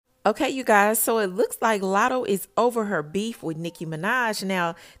Okay, you guys, so it looks like Latto is over her beef with Nicki Minaj.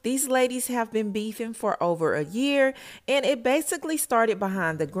 Now, these ladies have been beefing for over a year, and it basically started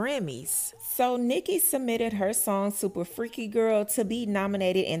behind the Grammys. So, Nicki submitted her song Super Freaky Girl to be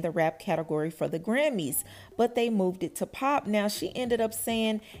nominated in the rap category for the Grammys, but they moved it to pop. Now, she ended up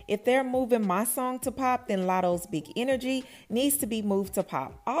saying, if they're moving my song to pop, then Latto's Big Energy needs to be moved to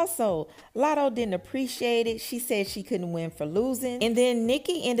pop. Also, Latto didn't appreciate it. She said she couldn't win for losing. And then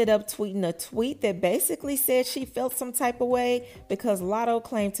Nicki ended up tweeting a tweet that basically said she felt some type of way because Latto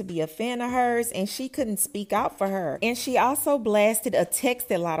claimed to be a fan of hers and she couldn't speak out for her. And she also blasted a text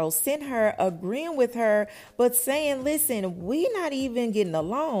that Latto sent her agreeing with her, but saying, listen, we not even getting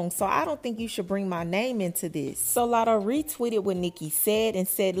along, so I don't think you should bring my name into this. So Latto retweeted what Nicki said and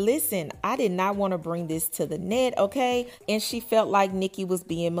said, listen, I did not want to bring this to the net, okay? And she felt like Nicki was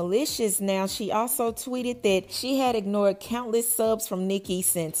being malicious. Now, she also tweeted that she had ignored countless subs from Nicki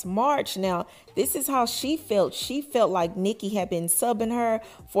since March. Now, this is how she felt. She felt like Nicki had been subbing her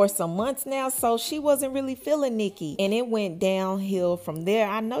for some months now, so she wasn't really feeling Nicki. And it went downhill from there.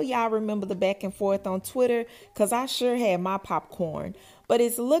 I know y'all remember the back and forth on Twitter because I sure had my popcorn. But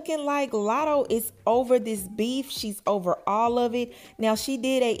it's looking like Latto is over this beef. She's over all of it. Now, she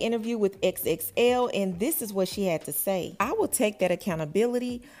did an interview with XXL, and this is what she had to say. I will take that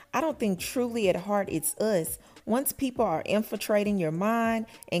accountability. I don't think truly at heart it's us. Once people are infiltrating your mind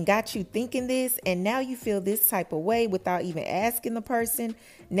and got you thinking this, and now you feel this type of way without even asking the person,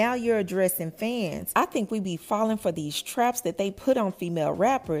 now you're addressing fans. I think we be falling for these traps that they put on female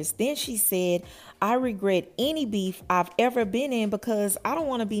rappers. Then she said, I regret any beef I've ever been in because I don't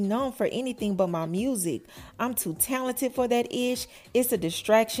want to be known for anything but my music. I'm too talented for that ish. It's a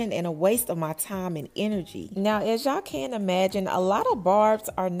distraction and a waste of my time and energy. Now, as y'all can imagine, a lot of barbs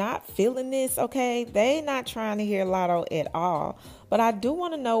are not feeling this, okay? They not trying to hear Latto at all. But I do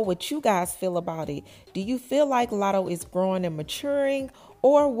want to know what you guys feel about it. Do you feel like Latto is growing and maturing?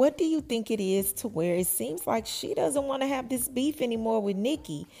 Or what do you think it is to where it seems like she doesn't want to have this beef anymore with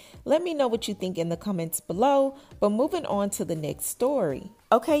Nicki? Let me know what you think in the comments below. But moving on to the next story.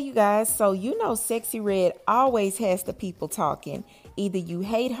 Okay, you guys, so you know Sexy Red always has the people talking. Either you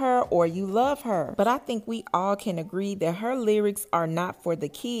hate her or you love her. But I think we all can agree that her lyrics are not for the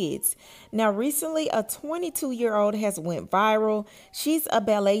kids. Now, recently, a 22-year-old has went viral. She's a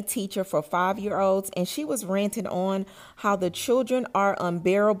ballet teacher for 5-year-olds, and she was ranting on how the children are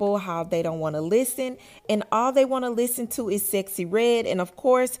unbearable, how they don't want to listen, and all they want to listen to is Sexy Red. And of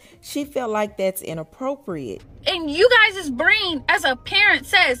course, she felt like that's inappropriate. And you guys' brain as a parent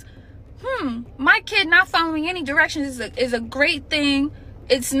says, my kid not following any directions is a great thing.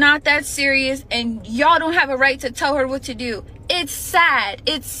 It's not that serious, and y'all don't have a right to tell her what to do. It's sad.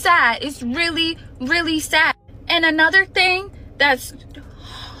 It's sad. It's really, really sad. And another thing that's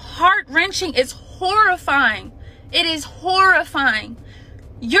heart-wrenching is horrifying. It is horrifying.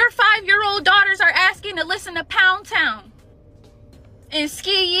 Your 5-year-old daughters are asking to listen to Pound Town and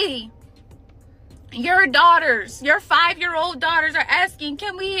Ski Yee. Your daughters, your 5-year-old daughters are asking,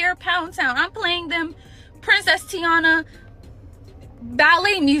 can we hear Pound Town? I'm playing them Princess Tiana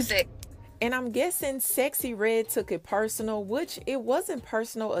ballet music. And I'm guessing Sexy Red took it personal, which it wasn't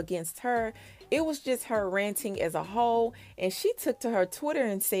personal against her. It was just her ranting as a whole. And she took to her Twitter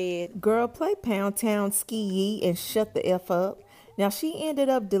and said, girl, play Pound Town, Ski Yee, and shut the F up. Now, she ended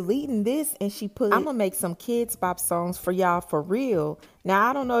up deleting this and she put, I'm going to make some kids bop songs for y'all for real. Now,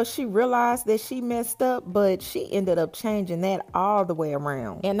 I don't know if she realized that she messed up, but she ended up changing that all the way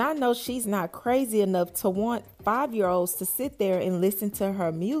around. And I know she's not crazy enough to want 5-year-olds to sit there and listen to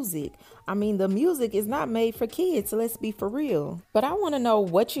her music. I mean, the music is not made for kids, let's be for real. But I want to know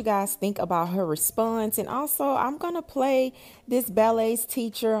what you guys think about her response. And also, I'm going to play this ballet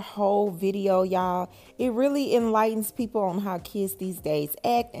teacher whole video, y'all. It really enlightens people on how kids these days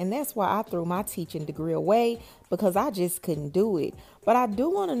act. And that's why I threw my teaching degree away, because I just couldn't do it. But I do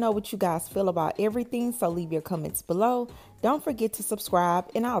want to know what you guys feel about everything, so leave your comments below. Don't forget to subscribe,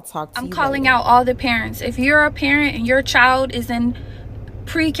 and I'll talk to you later. I'm calling out all the parents. If you're a parent and your child is in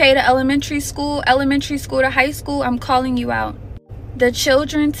pre-K to elementary school to high school, I'm calling you out. The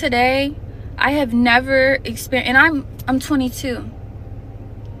children today, I have never experienced, and I'm 22.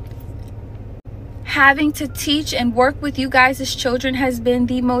 Having to teach and work with you guys as children has been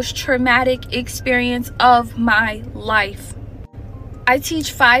the most traumatic experience of my life. I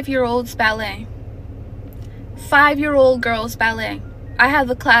teach 5-year-olds ballet. 5-year-old girls ballet. I have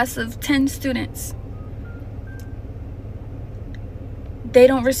a class of 10 students. They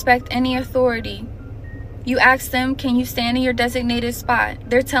don't respect any authority. You ask them, can you stand in your designated spot?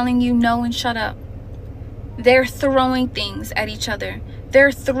 They're telling you no and shut up. They're throwing things at each other.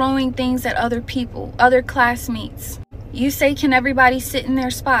 They're throwing things at other people, other classmates. You say, can everybody sit in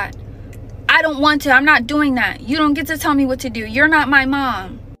their spot? I don't want to. I'm not doing that. You don't get to tell me what to do. You're not my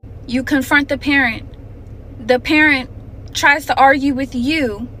mom. You confront the parent. The parent tries to argue with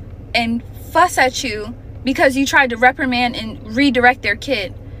you and fuss at you because you tried to reprimand and redirect their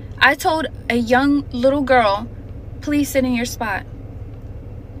kid. I told a young little girl, please sit in your spot.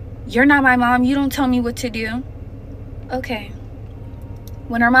 You're not my mom. You don't tell me what to do. Okay.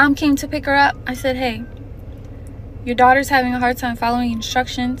 When her mom came to pick her up, I said, hey, your daughter's having a hard time following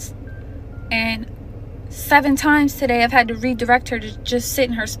instructions. And 7 times today, I've had to redirect her to just sit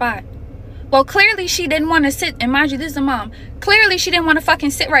in her spot. Well, clearly she didn't want to sit. And mind you, this is a mom. Clearly she didn't want to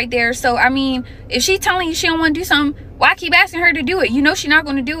fucking sit right there. So, I mean, if she's telling you she don't want to do something, why keep asking her to do it? You know she's not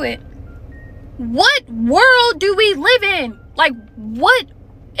going to do it. What world do we live in? Like, what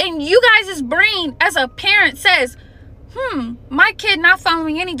in you guys' brain as a parent says, my kid not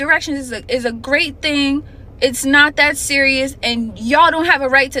following any directions is a great thing. It's not that serious. And y'all don't have a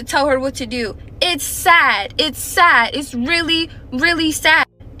right to tell her what to do. It's sad. It's sad. It's really, really sad.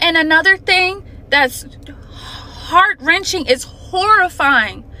 And another thing that's heart-wrenching is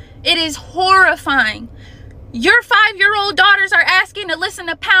horrifying. It is horrifying. Your 5-year-old daughters are asking to listen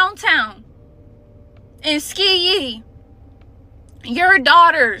to Pound Town and Ski Yee. Your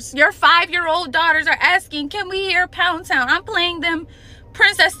daughters, your 5-year-old daughters are asking, can we hear Pound Town? I'm playing them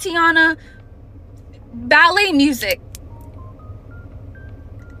Princess Tiana ballet music.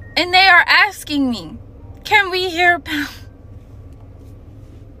 And they are asking me, can we hear Pound?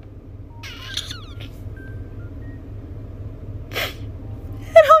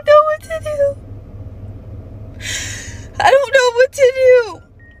 I don't know what to do. I don't know what to do.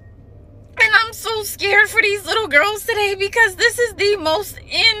 And I'm so scared for these little girls today because this is the most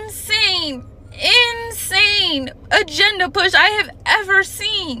insane agenda push I have ever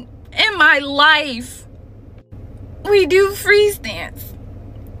seen in my life. We do freeze dance.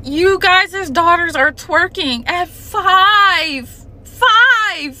 You guys' daughters are twerking at 5.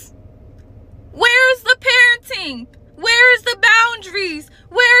 Where's the parenting? Where's the boundaries?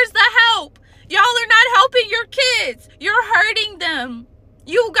 Where's the help? Y'all are not helping your kids. You're hurting them.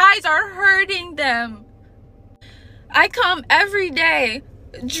 You guys are hurting them. I come every day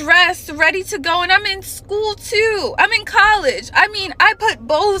dressed, ready to go, and I'm in school too. I'm in college. I mean, I put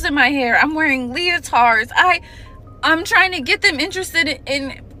bows in my hair. I'm wearing leotards. I'm trying to get them interested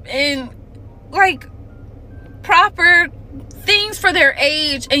in like proper things for their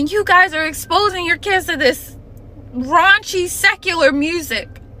age, and you guys are exposing your kids to this raunchy secular music.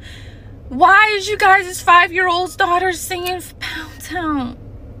 Why is you guys' 5-year-old daughters singing Pound Town?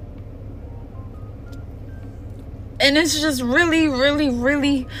 And it's just really, really,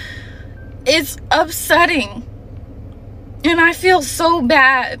 really, it's upsetting. And I feel so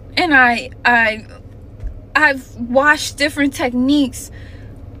bad. And I've watched different techniques,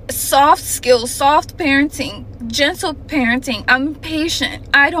 soft skills, soft parenting, gentle parenting. I'm patient.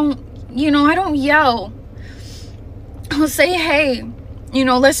 I don't yell. I'll say, hey,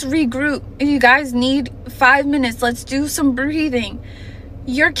 let's regroup. If you guys need 5 minutes, let's do some breathing.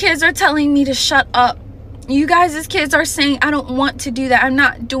 Your kids are telling me to shut up. You guys' kids are saying, I don't want to do that. I'm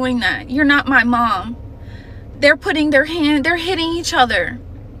not doing that. You're not my mom. They're putting their hand, they're hitting each other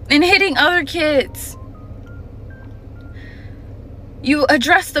and hitting other kids. You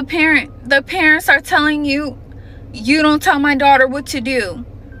address the parent. The parents are telling you, you don't tell my daughter what to do.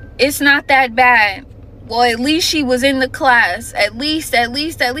 It's not that bad. Well, at least she was in the class. At least.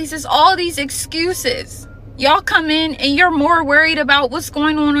 It's all these excuses. Y'all come in and you're more worried about what's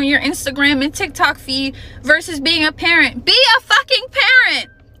going on your Instagram and TikTok feed versus being a parent. Be a fucking parent.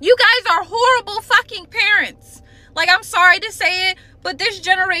 You guys are horrible fucking parents. Like, I'm sorry to say it, but this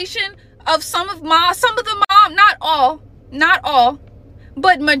generation of some of the mom, not all,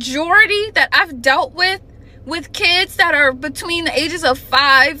 but majority that I've dealt with kids that are between the ages of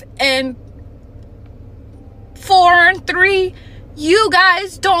 5 and 4 and 3, you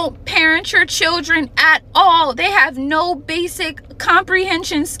guys don't parent your children at all. They have no basic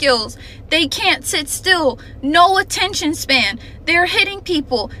comprehension skills. They can't sit still. No attention span. They're hitting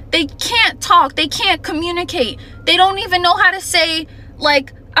people. They can't talk. They can't communicate. They don't even know how to say,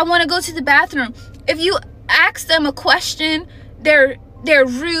 like, I want to go to the bathroom. If you ask them a question, they're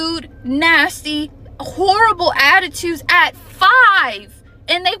rude, nasty, horrible attitudes at 5.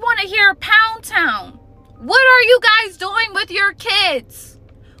 And they want to hear Pound Town. What are you guys doing with your kids?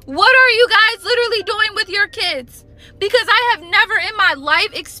 What are you guys literally doing with your kids? Because I have never in my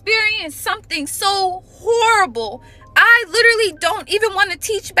life experienced something so horrible. I literally don't even want to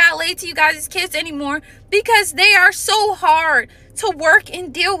teach ballet to you guys' kids anymore because they are so hard to work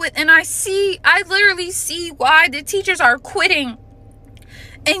and deal with. And I literally see why the teachers are quitting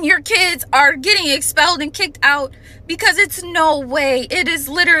and your kids are getting expelled and kicked out, because it's no way, it is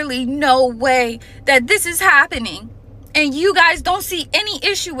literally no way that this is happening and you guys don't see any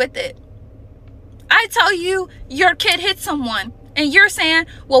issue with it. I tell you, your kid hit someone and you're saying,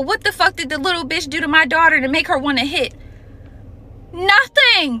 well, what the fuck did the little bitch do to my daughter to make her want to hit?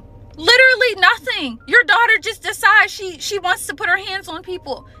 Nothing. Literally nothing. Your daughter just decides she wants to put her hands on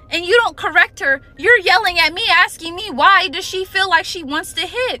people and you don't correct her. You're yelling at me, asking me, why does she feel like she wants to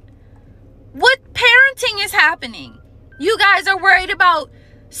hit? What parenting is happening? You guys are worried about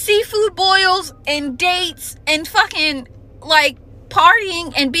seafood boils and dates and fucking like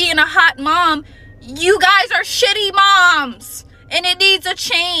partying and being a hot mom. You guys are shitty moms and it needs a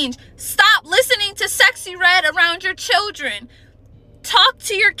change. Stop listening to Sexy Red around your children. Talk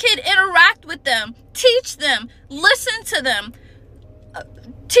to your kid, interact with them, teach them, listen to them,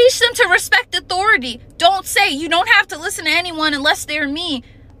 teach them to respect authority. Don't say you don't have to listen to anyone unless they're me.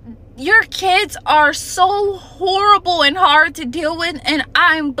 Your kids are so horrible and hard to deal with, and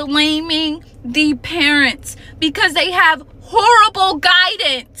I'm blaming the parents because they have horrible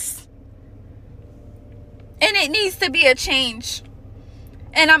guidance. And it needs to be a change.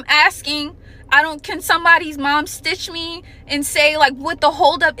 And I'm asking, can somebody's mom stitch me and say like what the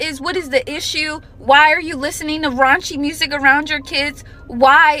holdup is? What is the issue? Why are you listening to raunchy music around your kids?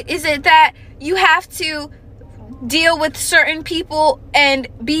 Why is it that you have to deal with certain people and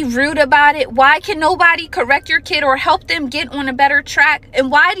be rude about it? Why can nobody correct your kid or help them get on a better track? And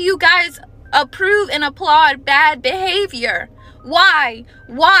why do you guys approve and applaud bad behavior? Why?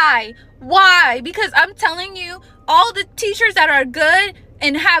 Because I'm telling you, all the teachers that are good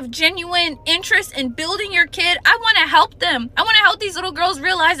and have genuine interest in building your kid, I want to help them. I want to help these little girls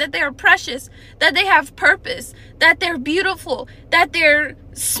realize that they are precious, that they have purpose, that they're beautiful, that they're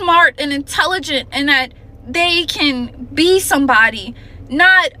smart and intelligent, and that they can be somebody.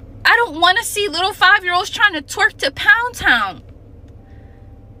 I don't want to see little 5-year-olds trying to twerk to Pound Town.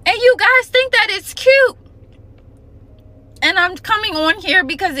 And you guys think that it's cute. And I'm coming on here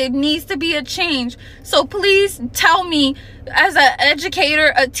because it needs to be a change. So please tell me, as an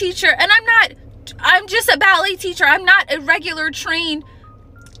educator, a teacher, and I'm just a ballet teacher. I'm not a regular trained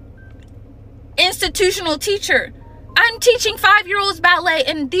institutional teacher. I'm teaching 5-year-olds ballet,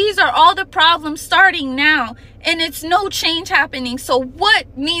 and these are all the problems starting now. And it's no change happening. So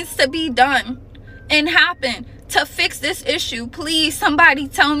what needs to be done and happen to fix this issue? Please, somebody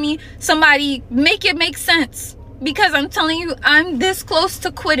tell me, somebody make it make sense. Because I'm telling you, I'm this close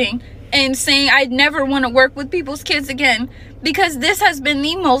to quitting and saying I'd never want to work with people's kids again, because this has been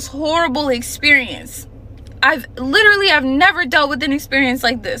the most horrible experience. I've never dealt with an experience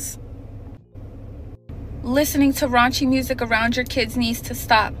like this. Listening to raunchy music around your kids needs to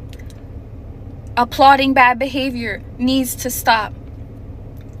stop. Applauding bad behavior needs to stop.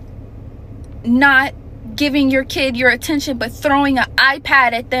 Not giving your kid your attention but throwing an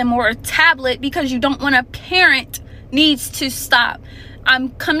iPad at them or a tablet because you don't want to parent needs to stop.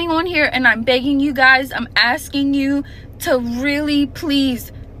 I'm coming on here and I'm begging you guys, I'm asking you to really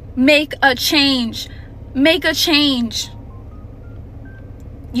please make a change. Make a change.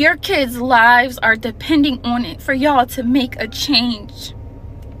 Your kids' lives are depending on it for y'all to make a change.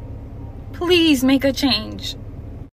 Please make a change.